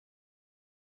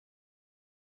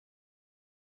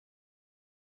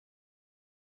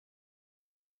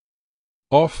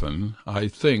Often I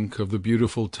think of the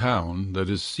beautiful town that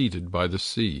is seated by the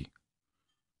sea.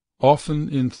 Often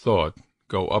in thought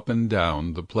go up and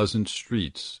down the pleasant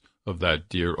streets of that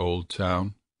dear old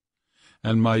town,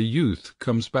 and my youth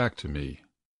comes back to me.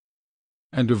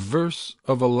 And a verse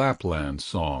of a Lapland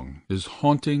song is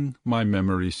haunting my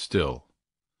memory still.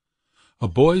 A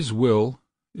boy's will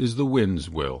is the wind's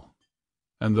will,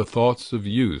 and the thoughts of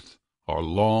youth are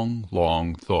long,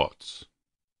 long thoughts.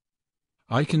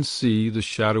 I can see the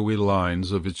shadowy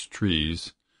lines of its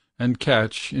trees, and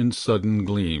catch in sudden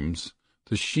gleams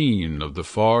the sheen of the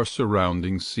far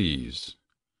surrounding seas,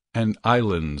 and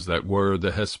islands that were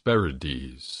the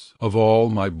Hesperides of all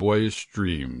my boyish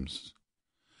dreams.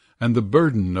 And the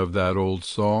burden of that old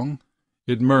song,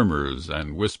 it murmurs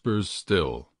and whispers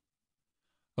still.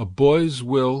 A boy's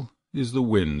will is the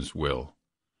wind's will,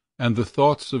 and the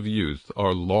thoughts of youth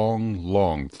are long,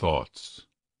 long thoughts.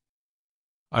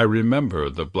 I remember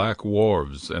the black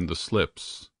wharves and the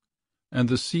slips, and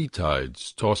the sea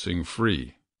tides tossing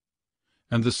free,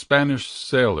 and the Spanish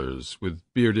sailors with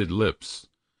bearded lips,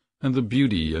 and the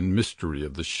beauty and mystery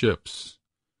of the ships,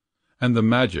 and the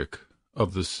magic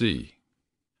of the sea.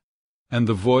 And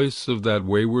the voice of that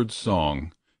wayward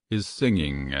song is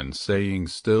singing and saying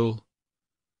still,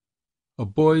 a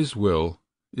boy's will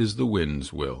is the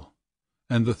wind's will,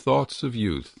 and the thoughts of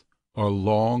youth are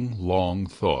long, long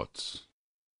thoughts.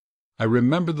 I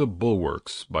remember the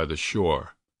bulwarks by the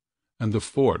shore, and the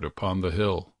fort upon the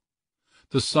hill,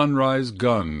 the sunrise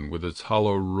gun with its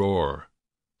hollow roar,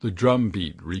 the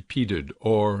drum-beat repeated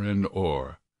o'er and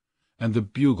o'er, and the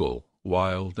bugle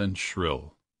wild and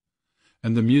shrill.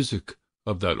 And the music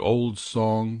of that old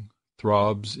song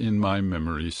throbs in my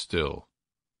memory still.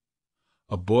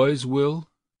 A boy's will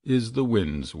is the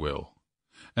wind's will,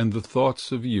 and the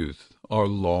thoughts of youth are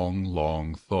long,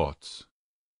 long thoughts.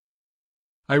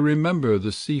 I remember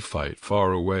the sea-fight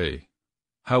far away,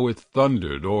 how it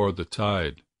thundered o'er the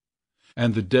tide,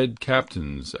 and the dead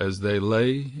captains as they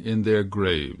lay in their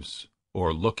graves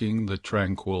o'erlooking the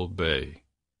tranquil bay,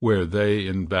 where they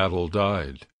in battle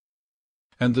died.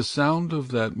 And the sound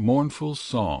of that mournful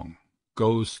song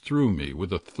goes through me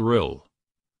with a thrill.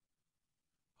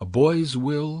 A boy's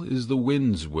will is the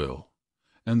wind's will,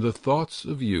 and the thoughts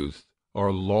of youth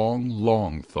are long,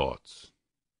 long thoughts.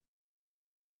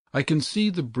 I can see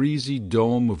the breezy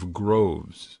dome of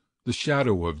groves, the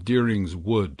shadow of Deering's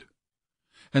wood,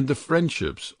 and the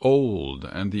friendships old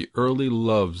and the early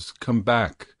loves come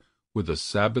back with a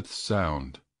Sabbath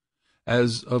sound,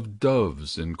 as of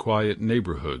doves in quiet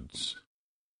neighborhoods.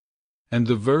 And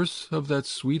the verse of that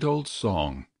sweet old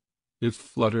song, it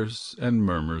flutters and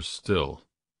murmurs still.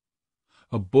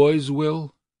 A boy's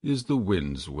will is the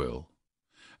wind's will,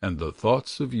 and the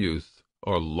thoughts of youth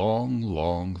are long,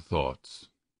 long thoughts.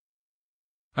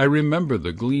 I remember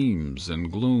the gleams and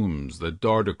glooms that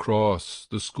dart across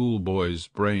the schoolboy's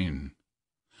brain,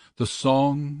 the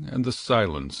song and the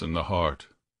silence in the heart,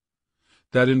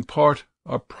 that in part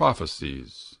are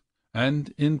prophecies,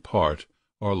 and in part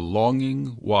are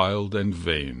longing wild and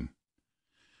vain.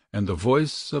 And the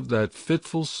voice of that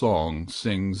fitful song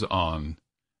sings on,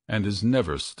 and is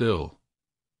never still.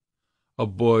 A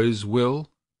boy's will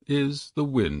is the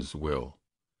wind's will,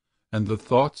 and the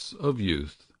thoughts of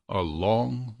youth are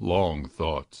long, long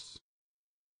thoughts.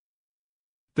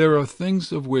 There are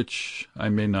things of which I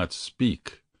may not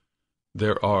speak.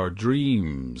 There are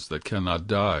dreams that cannot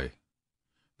die.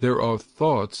 There are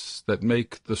thoughts that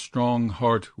make the strong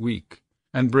heart weak,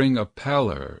 and bring a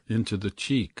pallor into the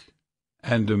cheek,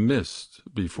 and a mist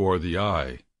before the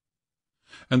eye.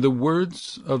 And the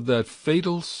words of that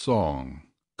fatal song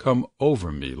come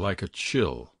over me like a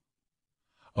chill.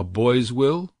 A boy's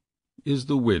will is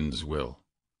the wind's will,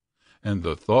 and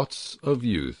the thoughts of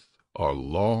youth are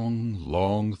long,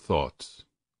 long thoughts.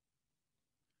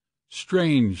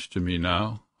 Strange to me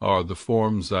now are the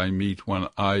forms I meet when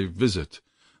I visit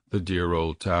the dear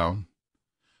old town,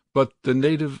 but the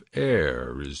native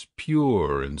air is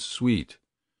pure and sweet,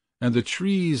 and the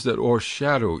trees that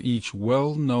o'ershadow each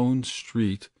well-known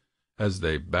street as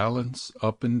they balance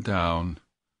up and down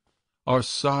are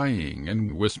sighing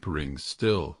and whispering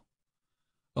still.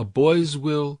 A boy's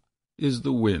will is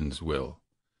the wind's will,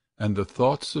 and the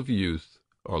thoughts of youth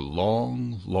are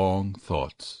long, long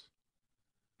thoughts.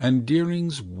 And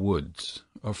Deering's woods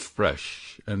are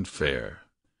fresh and fair,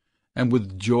 and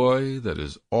with joy that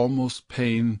is almost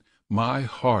pain my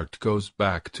heart goes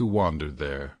back to wander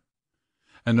there,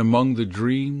 and among the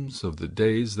dreams of the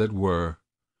days that were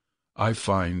I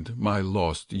find my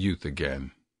lost youth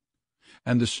again.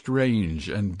 And the strange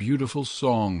and beautiful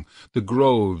song, the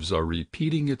groves are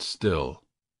repeating it still.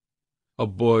 A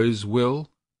boy's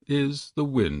will is the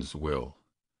wind's will,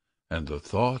 and the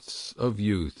thoughts of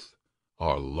youth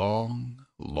are long,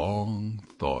 long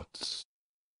thoughts.